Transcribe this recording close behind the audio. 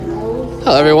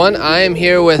Hello everyone, I am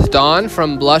here with Don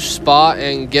from Blush Spa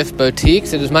and Gift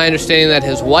Boutiques. It is my understanding that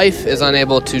his wife is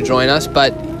unable to join us,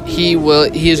 but he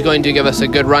is going to give us a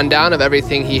good rundown of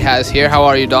everything he has here. How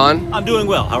are you, Don? I'm doing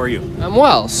well. How are you? I'm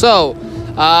well. So,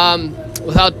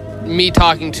 without me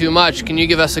talking too much, can you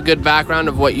give us a good background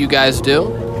of what you guys do?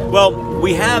 Well,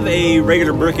 we have a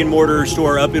regular brick and mortar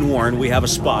store up in Warren. We have a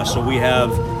spa, so we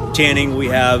have tanning, we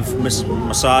have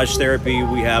massage therapy,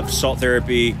 we have salt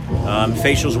therapy,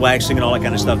 facials, waxing, and all that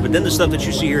kind of stuff. But then the stuff that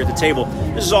you see here at the table,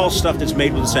 this is all stuff that's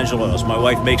made with essential oils. My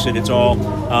wife makes it. It's all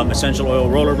essential oil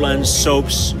roller blends,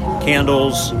 soaps,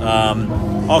 candles,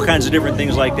 all kinds of different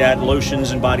things like that,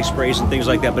 lotions and body sprays and things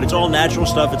like that. But it's all natural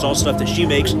stuff. It's all stuff that she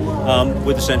makes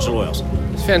with essential oils.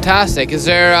 It's fantastic. Is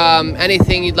there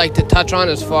anything you'd like to touch on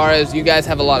as far as you guys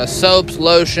have a lot of soaps,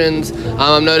 lotions?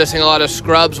 I'm noticing a lot of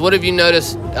scrubs. What have you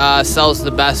noticed sells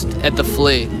the best at the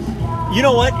Flea? You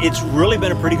know what? It's really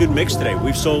been a pretty good mix today.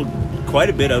 We've sold quite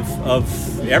a bit of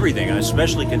everything,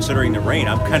 especially considering the rain.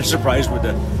 I'm kind of surprised with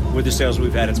the sales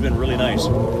we've had. It's been really nice.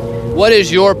 What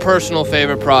is your personal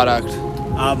favorite product?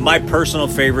 My personal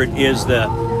favorite is the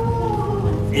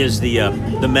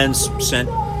men's scent.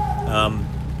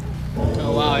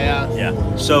 Oh wow, yeah.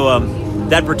 Yeah. So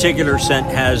that particular scent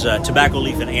has tobacco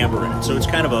leaf and amber in it, so it's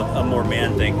kind of a more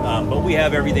man thing. But we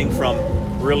have everything from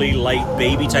really light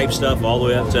baby type stuff all the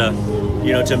way up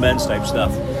to men's type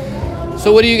stuff.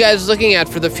 So what are you guys looking at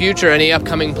for the future? Any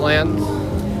upcoming plans?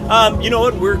 You know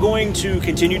what? We're going to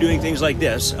continue doing things like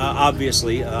this.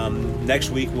 Obviously, next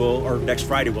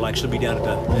Friday we'll actually be down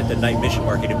at the night mission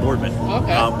market in Boardman.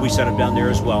 Okay. We set up down there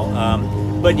as well.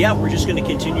 But yeah, we're just going to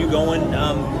continue going.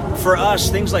 For us,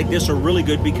 things like this are really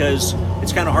good because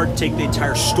it's kind of hard to take the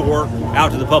entire store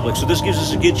out to the public. So this gives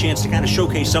us a good chance to kind of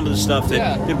showcase some of the stuff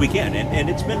that we can. And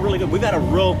it's been really good. We've had a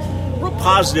real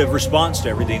positive response to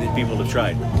everything that people have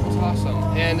tried. That's awesome.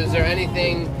 And is there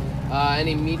anything,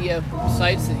 any media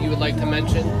sites that you would like to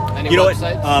mention? Any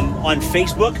websites? On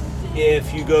Facebook,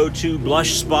 if you go to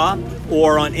Blush Spa,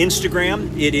 or on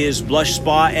Instagram, it is Blush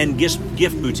Spa and Gift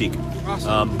Boutique.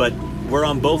 Awesome. But we're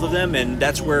on both of them, and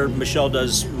that's where Michelle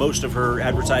does most of her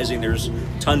advertising. There's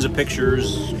tons of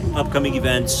pictures, upcoming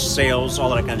events, sales, all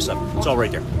that kind of stuff. It's all right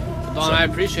there. Don, I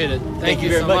appreciate it. Thank you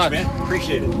very so much, man.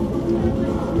 Appreciate it.